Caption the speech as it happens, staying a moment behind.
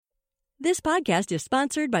This podcast is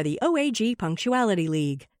sponsored by the OAG Punctuality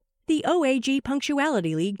League. The OAG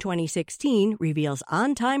Punctuality League 2016 reveals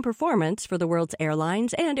on-time performance for the world's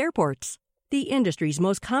airlines and airports. The industry's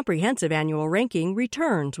most comprehensive annual ranking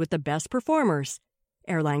returns with the best performers.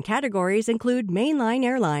 Airline categories include mainline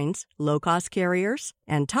airlines, low-cost carriers,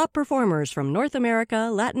 and top performers from North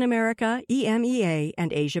America, Latin America, EMEA,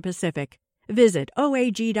 and Asia Pacific. Visit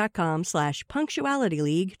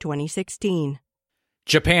oag.com/punctualityleague 2016.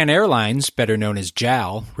 Japan Airlines, better known as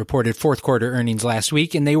JAL, reported fourth quarter earnings last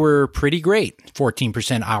week, and they were pretty great.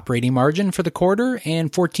 14% operating margin for the quarter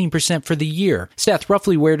and 14% for the year. Seth,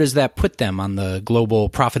 roughly where does that put them on the global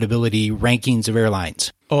profitability rankings of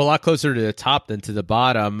airlines? Oh, a lot closer to the top than to the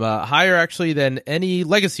bottom. Higher, actually, than any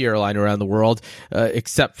legacy airline around the world,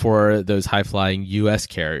 except for those high-flying U.S.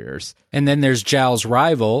 carriers. And then there's JAL's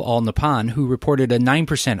rival, All Nippon, who reported a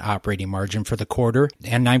 9% operating margin for the quarter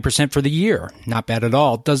and 9% for the year. Not bad at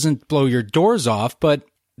all. Doesn't blow your doors off, but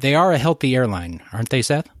they are a healthy airline, aren't they,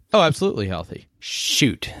 Seth? Oh, absolutely healthy.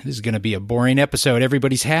 Shoot, this is going to be a boring episode.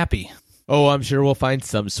 Everybody's happy. Oh, I'm sure we'll find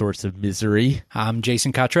some source of misery. I'm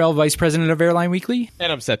Jason Cottrell, Vice President of Airline Weekly. And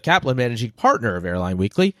I'm Seth Kaplan, Managing Partner of Airline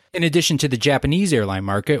Weekly. In addition to the Japanese airline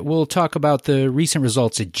market, we'll talk about the recent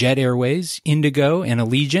results at Jet Airways, Indigo, and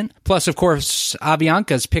Allegiant. Plus, of course,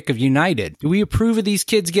 Avianca's pick of United. Do we approve of these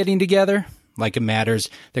kids getting together? Like it matters.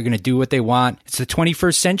 They're going to do what they want. It's the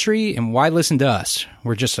 21st century, and why listen to us?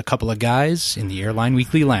 We're just a couple of guys in the Airline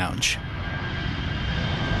Weekly Lounge.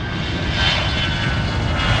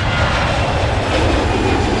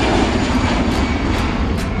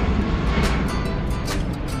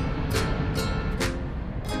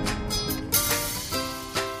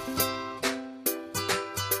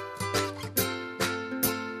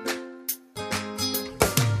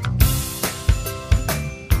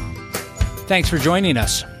 Thanks for joining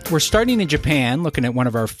us. We're starting in Japan, looking at one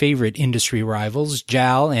of our favorite industry rivals,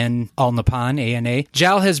 JAL and All Nippon, ANA.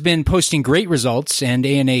 JAL has been posting great results and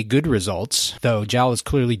ANA good results, though JAL is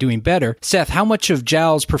clearly doing better. Seth, how much of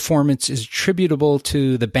JAL's performance is attributable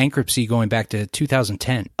to the bankruptcy going back to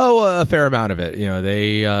 2010? Oh, a fair amount of it. You know,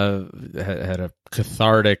 they had a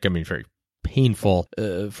cathartic, very painful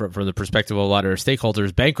from the perspective of a lot of their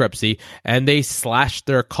stakeholders, bankruptcy, and they slashed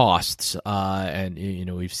their costs. And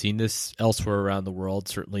we've seen this elsewhere around the world,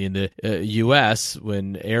 certainly in the U.S.,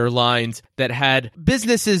 when airlines that had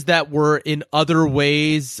businesses that were in other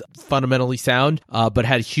ways fundamentally sound, but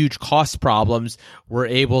had huge cost problems, were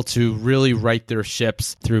able to really right their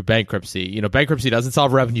ships through bankruptcy. Bankruptcy doesn't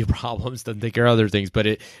solve revenue problems, doesn't take care of other things, but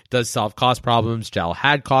it does solve cost problems. JAL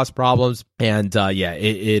had cost problems, and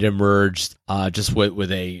it emerged just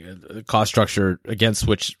with a cost structure against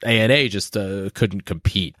which ANA just couldn't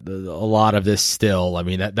compete. A lot of this still,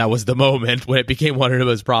 that was the moment when it became one of the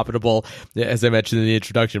most profitable, as I mentioned in the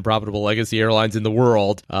introduction, profitable legacy airlines in the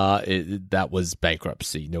world. That was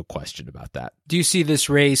bankruptcy, no question about that. Do you see this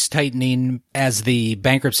race tightening as the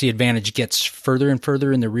bankruptcy advantage gets further and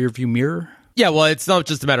further in the rearview mirror? Yeah, well, it's not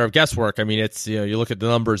just a matter of guesswork. It's, you look at the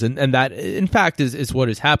numbers, and that, in fact, is what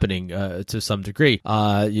is happening to some degree.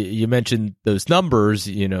 You mentioned those numbers,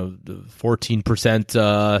 the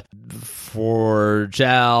 14% for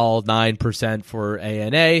JAL, 9% for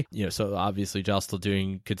ANA. So obviously JAL's still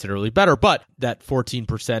doing considerably better, but that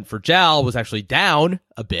 14% for JAL was actually down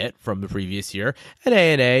a bit from the previous year, and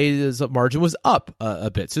ANA's margin was up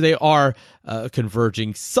a bit. So they are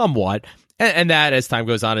converging somewhat. And that, as time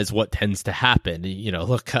goes on, is what tends to happen.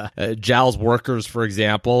 Look, JAL's workers, for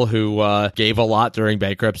example, who gave a lot during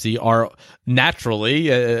bankruptcy, are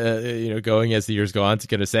naturally, going as the years go on, to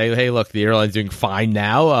going to say, "Hey, look, the airline's doing fine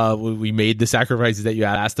now. We made the sacrifices that you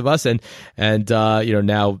had asked of us, and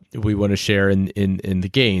now we want to share in the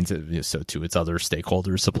gains." So to its other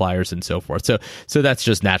stakeholders, suppliers, and so forth. So that's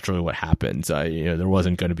just naturally what happens. There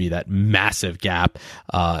wasn't going to be that massive gap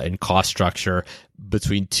in cost structure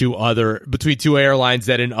between two airlines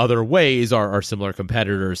that in other ways are similar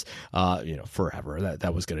competitors, forever.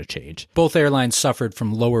 That was going to change. Both airlines suffered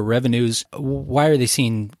from lower revenues. Why are they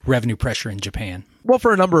seeing revenue pressure in Japan? Well,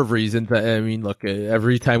 for a number of reasons. Look,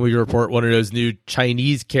 every time we report one of those new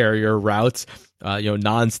Chinese carrier routes,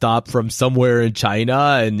 nonstop from somewhere in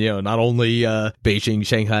China, and not only Beijing,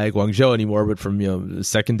 Shanghai, Guangzhou anymore, but from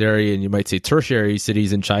secondary and you might say tertiary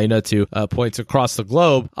cities in China to points across the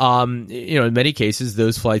globe. In many cases,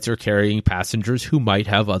 those flights are carrying passengers who might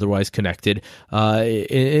have otherwise connected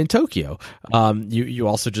in Tokyo. You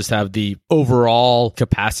also just have the overall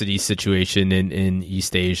capacity situation in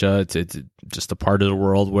East Asia. It's just a part of the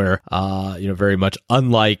world where very much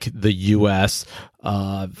unlike the U.S.,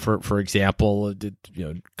 For example,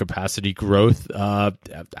 capacity growth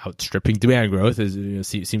outstripping demand growth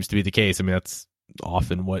seems to be the case. I mean, that's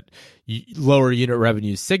often what lower unit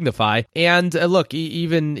revenues signify. And look,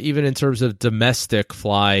 even in terms of domestic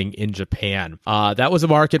flying in Japan, that was a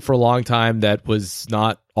market for a long time that was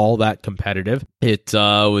not all that competitive. It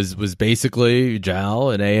was basically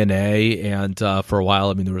JAL and ANA, and for a while,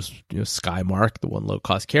 I mean, there was Skymark, the one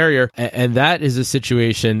low-cost carrier, and that is a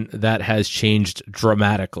situation that has changed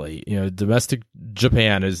dramatically. Domestic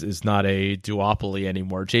Japan is not a duopoly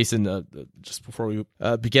anymore. Jason, just before we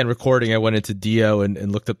began recording, I went into Dio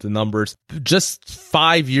and looked up the numbers. Just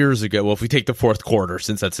 5 years ago, well, if we take the fourth quarter,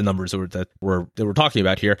 since that's the numbers that we're talking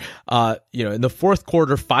about here, in the fourth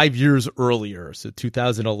quarter 5 years earlier, so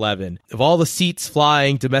 2011, of all the seats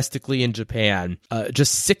flying domestically in Japan,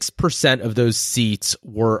 just 6% of those seats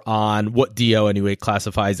were on what Dio anyway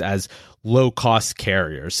classifies as low-cost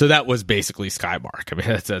carriers. So that was basically Skymark. I mean,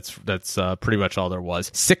 that's pretty much all there was.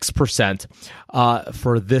 6%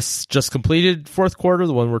 for this just completed fourth quarter,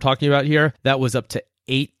 the one we're talking about here, that was up to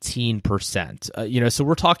 18%. So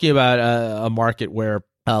we're talking about a market where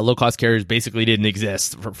low-cost carriers basically didn't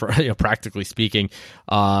exist for practically speaking,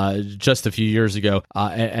 just a few years ago,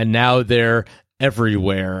 and now they're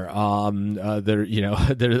everywhere.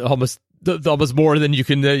 They're almost more than you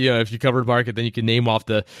can, if you covered market, then you can name off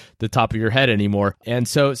the top of your head anymore. And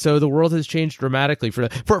so the world has changed dramatically.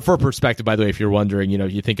 For perspective, by the way, if you're wondering,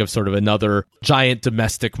 you think of sort of another giant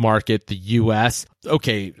domestic market, the U.S.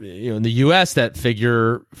 Okay, in the U.S., that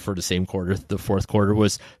figure for the same quarter, the fourth quarter,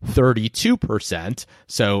 was 32%.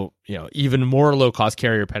 So, even more low-cost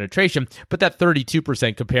carrier penetration, but that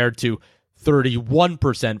 32% compared to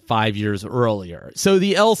 31% 5 years earlier. So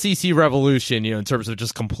the LCC revolution, in terms of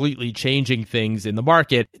just completely changing things in the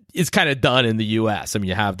market, is kind of done in the U.S. I mean,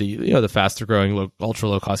 you have the faster growing ultra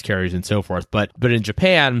low cost carriers and so forth, but in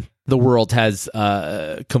Japan, the world has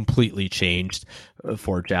completely changed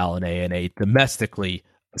for JAL and ANA domestically,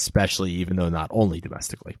 especially, even though not only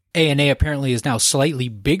domestically. ANA apparently is now slightly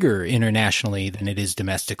bigger internationally than it is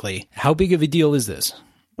domestically. How big of a deal is this?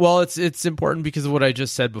 Well, it's important because of what I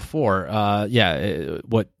just said before.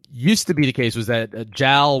 What used to be the case was that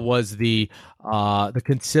JAL was the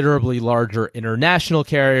considerably larger international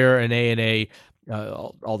carrier, and ANA,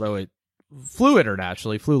 although it flew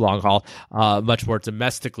internationally, flew long haul, much more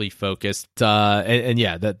domestically focused.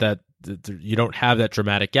 That you don't have that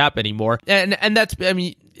dramatic gap anymore, and that's, I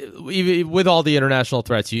mean, even with all the international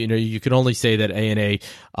threats, you can only say that ANA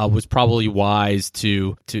was probably wise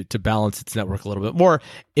to balance its network a little bit more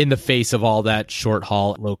in the face of all that short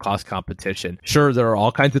haul, low cost competition. Sure, there are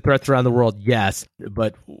all kinds of threats around the world, yes,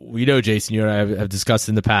 but we know, Jason, you and I have discussed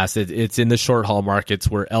in the past, it's in the short haul markets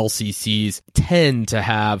where LCCs tend to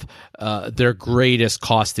have their greatest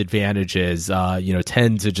cost advantages,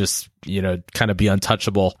 tend to just kind of be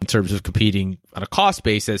untouchable in terms of competing on a cost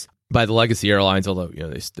basis by the legacy airlines, although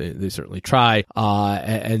they certainly try.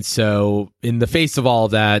 And so, in the face of all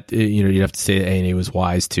of that, you'd have to say that ANA was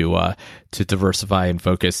wise to diversify and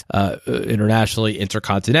focus internationally,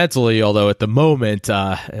 intercontinentally. Although at the moment,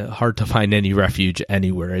 hard to find any refuge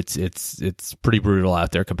anywhere. It's pretty brutal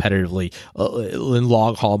out there competitively in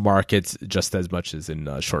long haul markets, just as much as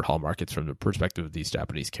in short haul markets from the perspective of these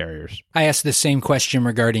Japanese carriers. I asked the same question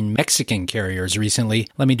regarding Mexican carriers recently.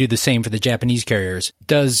 Let me do the same for the Japanese carriers.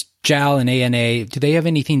 Does JAL and ANA, do they have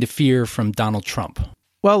anything to fear from Donald Trump?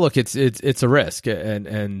 Well, look, it's a risk, and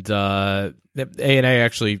ANA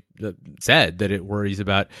actually said that it worries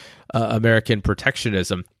about American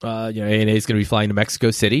protectionism. ANA is going to be flying to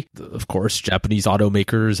Mexico City. Of course, Japanese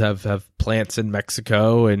automakers have plants in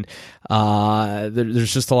Mexico, and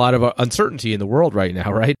there's just a lot of uncertainty in the world right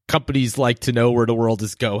now, right? Companies like to know where the world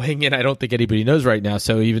is going, and I don't think anybody knows right now.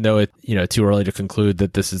 So even though it's too early to conclude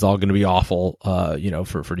that this is all going to be awful,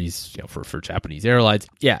 for these, for Japanese airlines,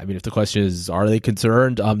 yeah. I mean, if the question is, are they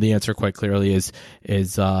concerned? The answer quite clearly is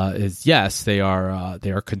yes. They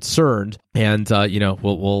are concerned, and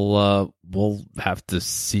we'll have to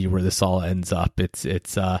see where this all ends up.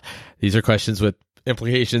 These are questions with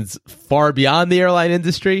implications far beyond the airline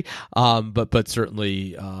industry, but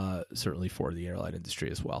certainly for the airline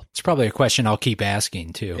industry as well. It's probably a question I'll keep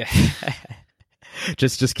asking too. Yeah.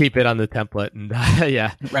 just keep it on the template, and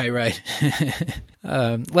yeah. Right.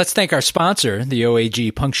 Let's thank our sponsor, the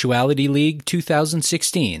OAG Punctuality League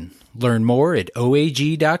 2016. Learn more at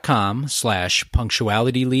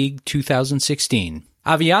oag.com/Punctuality League 2016.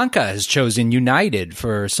 Avianca has chosen United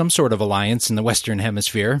for some sort of alliance in the Western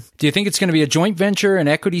Hemisphere. Do you think it's going to be a joint venture, an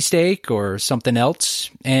equity stake, or something else?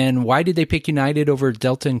 And why did they pick United over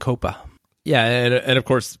Delta and Copa? Yeah, and of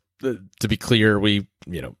course, to be clear,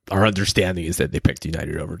 our understanding is that they picked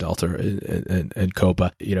United over Delta and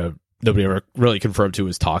Copa. Nobody ever really confirmed who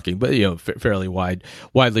was talking, but fairly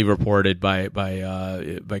widely reported by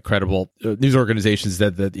credible news organizations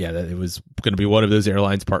that it was going to be one of those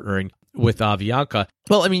airlines partnering with Avianca.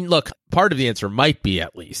 Well, I mean, look, part of the answer might be,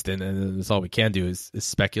 at least, and that's all we can do is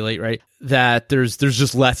speculate, right? That there's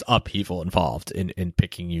just less upheaval involved in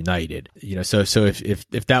picking United. So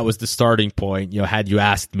if that was the starting point, had you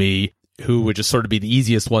asked me who would just sort of be the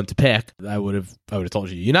easiest one to pick, I would have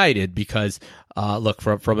told you United, because look,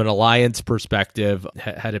 from an alliance perspective,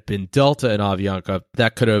 had it been Delta and Avianca,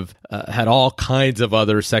 that could have had all kinds of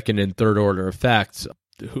other second and third order effects.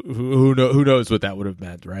 Who knows what that would have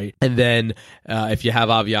meant, right? And then if you have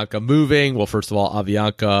Avianca moving, well, first of all,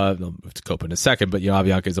 Avianca, I'll move to Copa in a second, but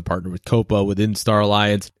Avianca is a partner with Copa within Star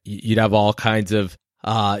Alliance. You'd have all kinds of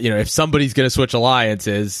if somebody's going to switch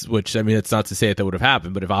alliances, which, I mean, it's not to say that would have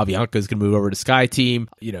happened, but if Avianca is going to move over to SkyTeam,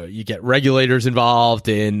 you get regulators involved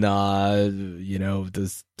in,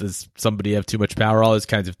 does somebody have too much power, all those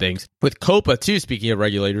kinds of things. With Copa, too, speaking of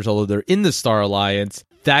regulators, although they're in the Star Alliance,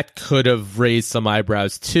 that could have raised some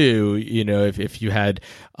eyebrows, too, if you had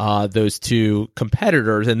those two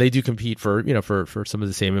competitors, and they do compete for some of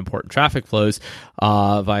the same important traffic flows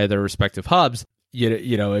via their respective hubs.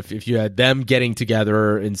 If you had them getting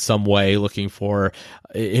together in some way, looking for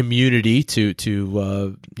immunity to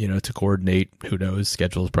coordinate, who knows,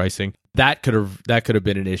 schedules, pricing, that could have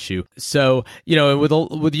been an issue. So,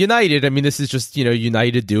 with United, I mean, this is just,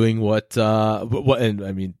 United doing what, and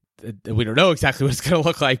I mean, we don't know exactly what it's going to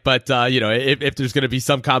look like, but if there's going to be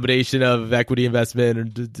some combination of equity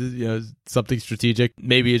investment or something strategic,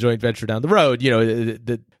 maybe a joint venture down the road,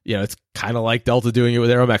 it's kind of like Delta doing it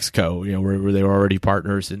with Aeromexico, where they were already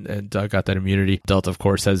partners and got that immunity. Delta, of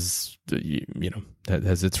course, has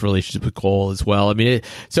has its relationship with coal as well. I mean,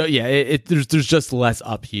 there's just less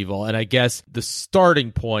upheaval, and I guess the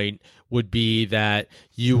starting point would be that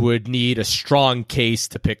you would need a strong case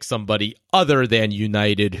to pick somebody other than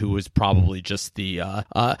United, who was probably just the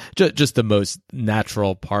most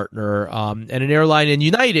natural partner, and an airline in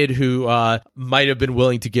United who might have been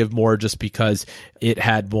willing to give more just because it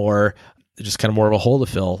had more of a hole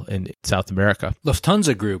to fill in South America.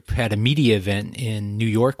 Lufthansa Group had a media event in New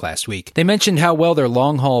York last week. They mentioned how well their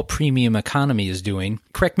long-haul premium economy is doing.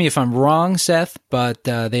 Correct me if I'm wrong, Seth, but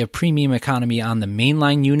they have premium economy on the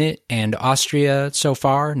mainline unit and Austria so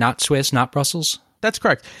far, not Swiss, not Brussels. That's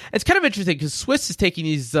correct. It's kind of interesting because Swiss is taking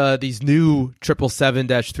these new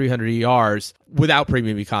 777-300ERs without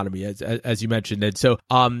premium economy, as you mentioned, and so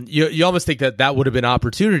you almost think that would have been an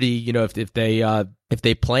opportunity, if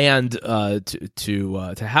they planned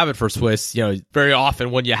to have it for Swiss. Very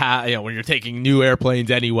often when when you're taking new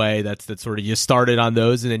airplanes anyway, that's sort of, you started on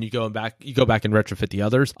those and then you go back and retrofit the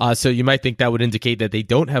others. So you might think that would indicate that they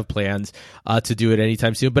don't have plans to do it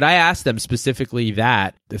anytime soon. But I asked them specifically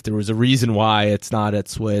that if there was a reason why it's not at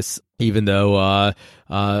Swiss, even though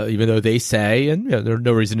they say, and there's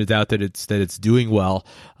no reason to doubt that it's doing well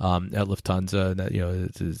at Lufthansa, and that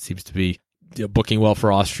it seems to be booking well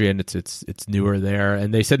for Austria, and it's newer there.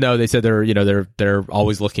 And they said no. They said they're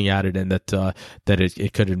always looking at it, and that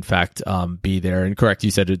it could in fact be there. And correct,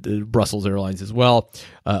 you said Brussels Airlines as well.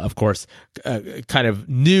 Of course, kind of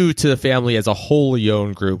new to the family as a wholly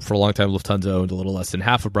owned group. For a long time, Lufthansa owned a little less than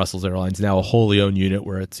half of Brussels Airlines. Now a wholly owned unit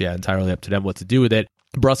where it's entirely up to them what to do with it.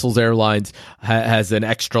 Brussels Airlines has an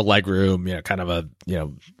extra legroom, kind of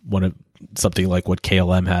one of something like what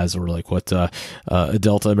KLM has, or like what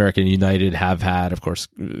Delta, American, and United have had. Of course,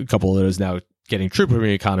 a couple of those now getting true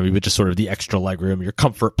premium economy, but just sort of the extra legroom, your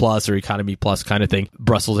Comfort Plus or Economy Plus kind of thing.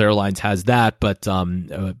 Brussels Airlines has that, but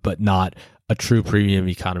not a true premium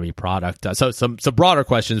economy product. So some broader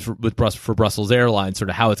questions for Brussels Airlines, sort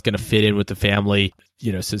of how it's going to fit in with the family.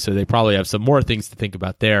 So they probably have some more things to think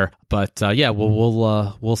about there. But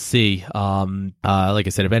we'll see. Like I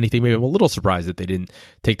said, if anything, maybe I'm a little surprised that they didn't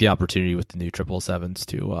take the opportunity with the new 777s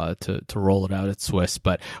to roll it out at Swiss.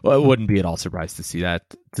 But I wouldn't be at all surprised to see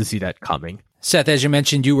that coming. Seth, as you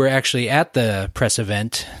mentioned, you were actually at the press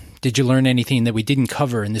event. Did you learn anything that we didn't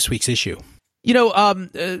cover in this week's issue? One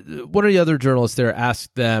of the other journalists there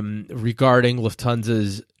asked them regarding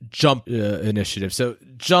Lufthansa's Jump initiative. So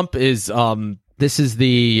Jump is this is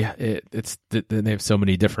they have so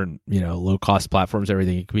many different low cost platforms,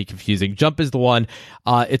 everything, it can be confusing. Jump is the one.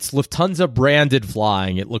 It's Lufthansa branded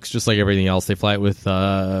flying. It looks just like everything else. They fly it with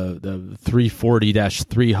the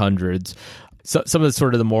 340-300s. So some of the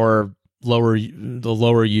sort of the more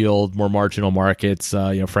lower yield, more marginal markets,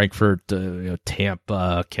 Frankfurt,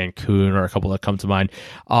 Tampa, Cancun are a couple that come to mind.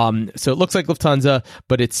 So it looks like Lufthansa,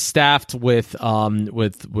 but it's staffed with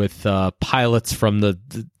pilots from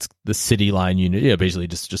the city line unit, basically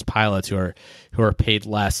just pilots who are paid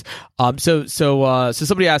less. So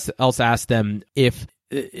somebody else asked them if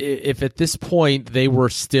at this point they were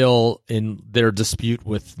still in their dispute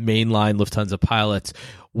with mainline Lufthansa pilots,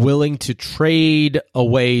 willing to trade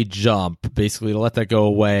away Jump, basically to let that go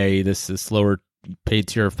away, this lower paid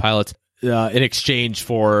tier of pilots, in exchange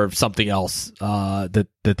for something else that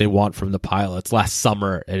they want from the pilots. Last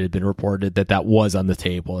summer, it had been reported that was on the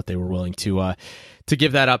table, that they were willing to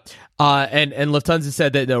give that up. And Lufthansa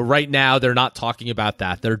said that right now they're not talking about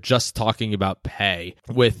that. They're just talking about pay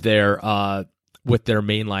with their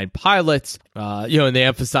mainline pilots, and they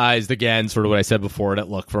emphasized again, sort of what I said before, that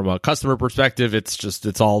look, from a customer perspective,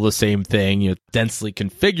 it's all the same thing, densely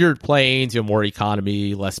configured planes, more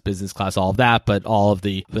economy, less business class, all of that, but all of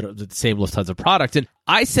the same Lufthansa product. And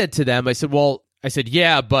I said to them,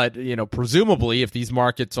 yeah, but, presumably if these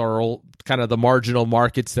markets are kind of the marginal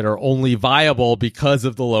markets that are only viable because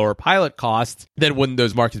of the lower pilot costs, then wouldn't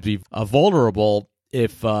those markets be vulnerable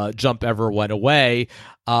if Jump ever went away?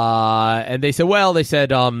 And they said,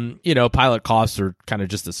 pilot costs are kind of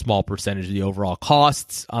just a small percentage of the overall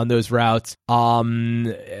costs on those routes. Most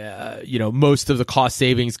of the cost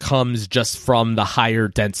savings comes just from the higher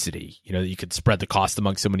density. You could spread the cost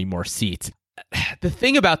among so many more seats. The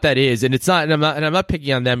thing about that is, and I'm not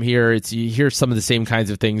picking on them here. You hear some of the same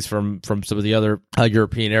kinds of things from some of the other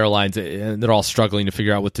European airlines, and they're all struggling to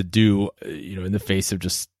figure out what to do, in the face of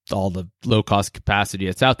just all the low cost capacity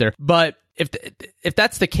that's out there. But if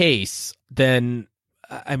that's the case, then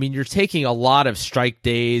you're taking a lot of strike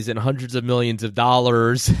days and hundreds of millions of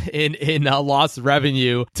dollars in lost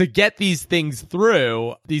revenue to get these things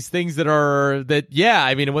through. These things and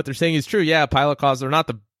what they're saying is true. Yeah, pilot costs are not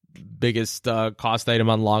the biggest cost item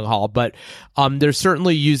on long haul, but they're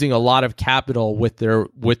certainly using a lot of capital with their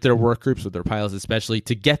work groups, with their pilots especially,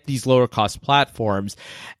 to get these lower cost platforms.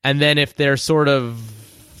 And then if they're sort of,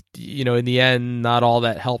 in the end, not all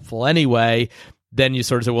that helpful anyway, then you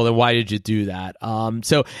sort of say, well, then why did you do that?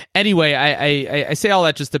 So anyway, I say all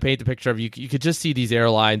that just to paint the picture of you could just see these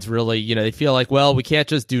airlines really, they feel like, well, we can't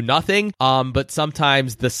just do nothing. But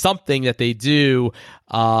sometimes the something that they do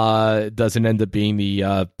doesn't end up being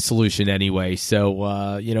the solution anyway. So,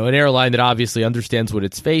 an airline that obviously understands what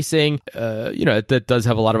it's facing, that does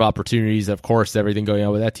have a lot of opportunities. Of course, everything going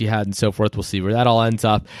on with Etihad and so forth, we'll see where that all ends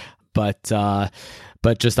up.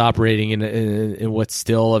 But just operating in what's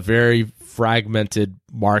still a very fragmented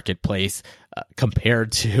marketplace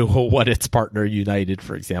compared to what its partner United,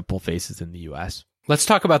 for example, faces in the U.S. Let's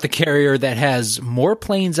talk about the carrier that has more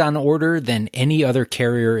planes on order than any other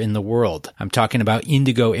carrier in the world. I'm talking about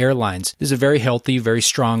Indigo Airlines. This is a very healthy, very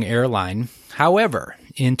strong airline. However,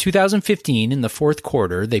 in 2015, in the fourth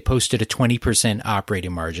quarter, they posted a 20%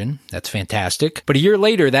 operating margin. That's fantastic. But a year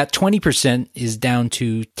later, that 20% is down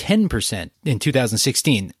to 10% in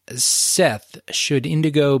 2016. Seth, should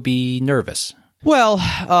Indigo be nervous? Well,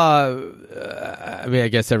 I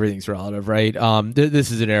guess everything's relative, right?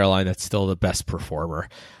 This is an airline that's still the best performer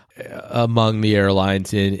among the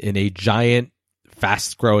airlines in a giant,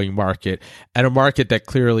 fast-growing market, and a market that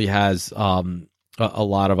clearly has a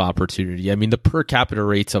lot of opportunity. The per capita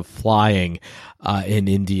rates of flying in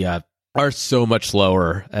India are so much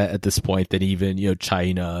lower at this point than even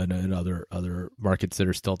China and other markets that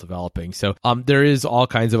are still developing. So there is all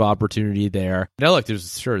kinds of opportunity there. Now, look,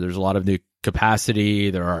 there's a lot of new capacity.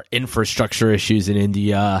 There are infrastructure issues in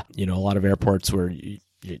India. A lot of airports where you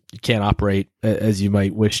can't operate as you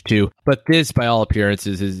might wish to. But this, by all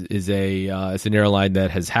appearances, is an airline that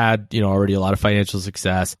has had already a lot of financial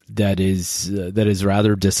success. That is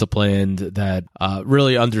rather disciplined. That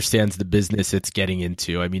really understands the business it's getting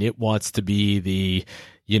into. It wants to be the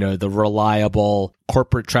reliable,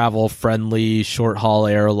 corporate travel friendly, short haul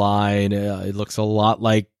airline. It looks a lot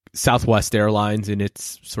like Southwest Airlines in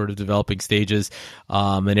its sort of developing stages,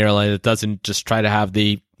 an airline that doesn't just try to have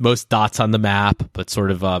the most dots on the map, but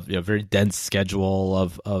sort of a very dense schedule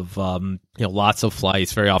of lots of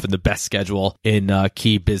flights, very often the best schedule in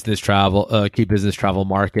key business travel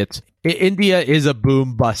markets. India is a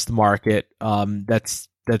boom bust market. That's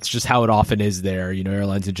just how it often is there.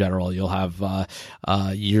 Airlines in general, you'll have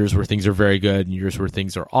years where things are very good and years where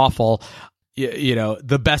things are awful.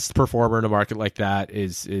 The best performer in a market like that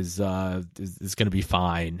is going to be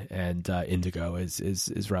fine, and Indigo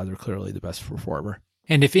is rather clearly the best performer.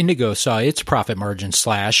 And if Indigo saw its profit margin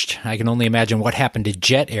slashed, I can only imagine what happened to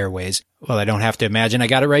Jet Airways. Well, I don't have to imagine. I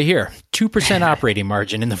got it right here. 2% operating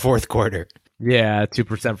margin in the fourth quarter. Yeah,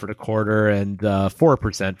 2% for the quarter and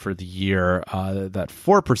 4% for the year. That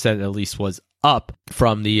 4% at least was up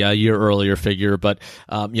from the year earlier figure, but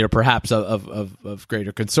perhaps of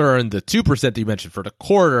greater concern, the 2% that you mentioned for the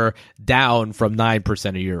quarter down from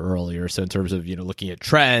 9% a year earlier. So in terms of looking at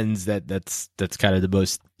trends, that's kind of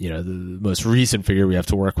the most recent figure we have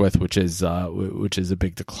to work with, which is a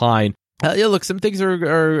big decline. Look, some things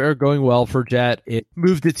are going well for Jet. It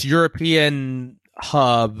moved its European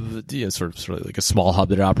hub, sort of like a small hub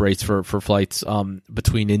that operates for flights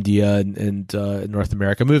between India and North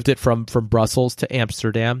America, moved it from Brussels to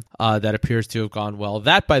Amsterdam. That appears to have gone well.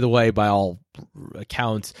 That, by the way, by all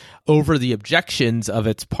accounts, over the objections of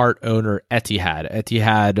its part owner Etihad.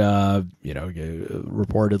 Etihad,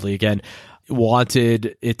 reportedly again,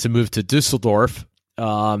 wanted it to move to Dusseldorf.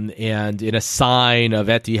 And in a sign of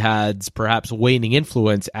Etihad's perhaps waning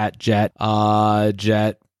influence at Jet,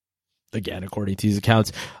 again, according to these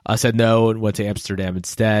accounts, said no and went to Amsterdam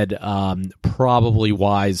instead. Probably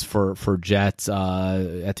wise for Jet.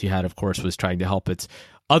 Etihad, of course, was trying to help its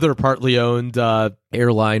other partly owned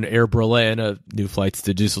airline, Air Berlin. New flights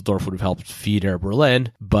to Dusseldorf would have helped feed Air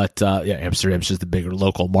Berlin. But Amsterdam's just a bigger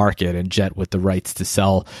local market, and Jet, with the rights to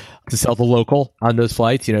sell the local on those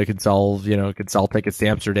flights, it can sell tickets to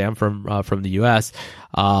Amsterdam from the U.S.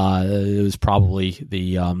 It was probably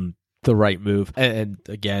the right move. And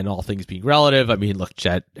again, all things being relative, I mean, look,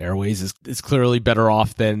 Jet Airways is clearly better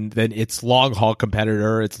off than its long-haul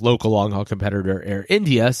competitor, its local long-haul competitor, Air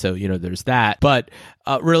India. So, there's that. But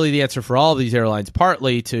really the answer for all of these airlines,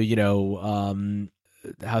 partly to,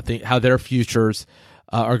 how their futures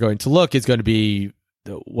are going to look, is going to be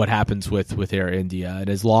what happens with Air India. And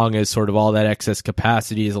as long as sort of all that excess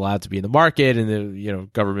capacity is allowed to be in the market and the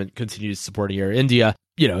government continues supporting Air India,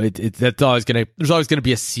 there's always going to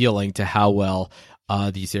be a ceiling to how well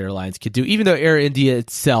these airlines could do, even though Air India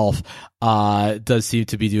itself does seem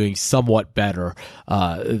to be doing somewhat better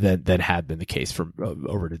than had been the case for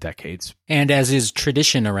over the decades. And as is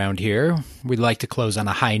tradition around here, we'd like to close on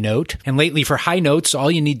a high note. And lately, for high notes,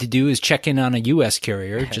 all you need to do is check in on a U.S.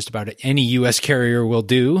 carrier. Just about any U.S. carrier will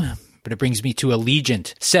do. But it brings me to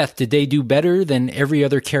Allegiant. Seth, did they do better than every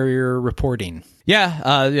other carrier reporting?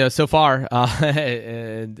 Yeah, so far,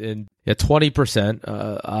 and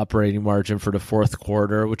 20% operating margin for the fourth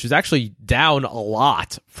quarter, which is actually down a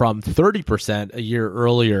lot from 30% a year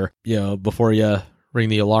earlier. Before you ring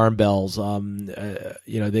the alarm bells,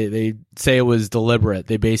 they say it was deliberate.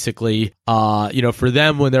 They basically, for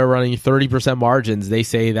them, when they're running 30% margins, they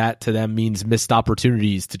say that to them means missed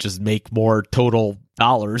opportunities to just make more total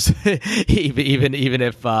dollars, even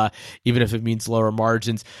if it means lower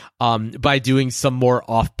margins, by doing some more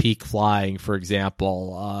off-peak flying, for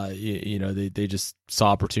example. They just saw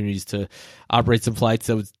opportunities to operate some flights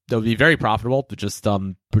that would be very profitable, but just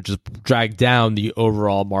drag down the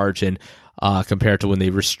overall margin compared to when they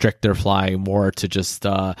restrict their flying more to just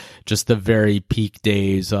the very peak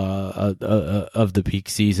days of the peak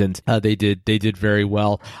seasons. They did very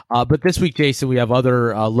well. But this week, Jason, we have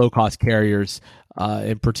other low-cost carriers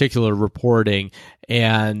in particular reporting,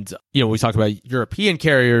 and we talk about European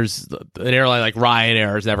carriers. An airline like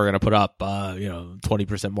Ryanair is never going to put up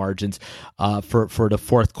 20% margins for the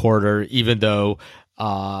fourth quarter, even though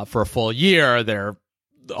for a full year they're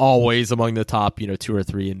always among the top 2 or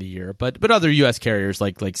 3 in the year. But other U.S. carriers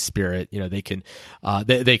like Spirit, they can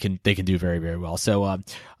do very, very well. So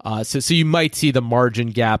you might see the margin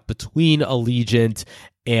gap between Allegiant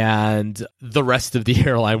and the rest of the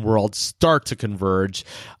airline world start to converge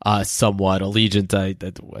somewhat. Allegiant, I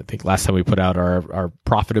think last time we put out our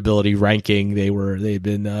profitability ranking, they'd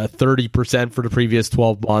been 30% for the previous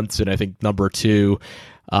 12 months, and I think number 2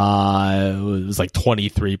 it was like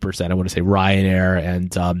 23%. I want to say Ryanair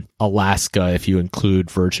and Alaska, if you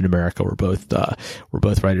include Virgin America, were both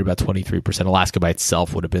right at about 23%. Alaska by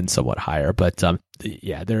itself would have been somewhat higher, but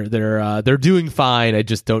they're doing fine. I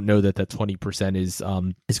just don't know that 20% is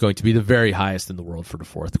going to be the very highest in the world for the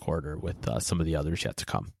fourth quarter, with some of the others yet to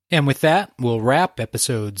come. And with that, we'll wrap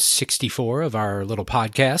episode 64 of our little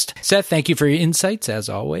podcast. Seth, thank you for your insights, as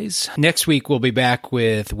always. Next week, we'll be back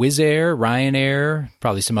with Wizz Air, Ryanair,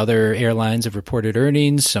 probably some other airlines have reported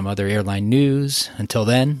earnings, some other airline news. Until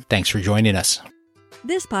then, thanks for joining us.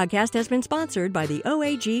 This podcast has been sponsored by the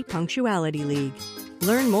OAG Punctuality League.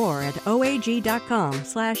 Learn more at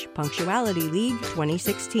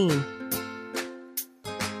oag.com/punctualityleague2016.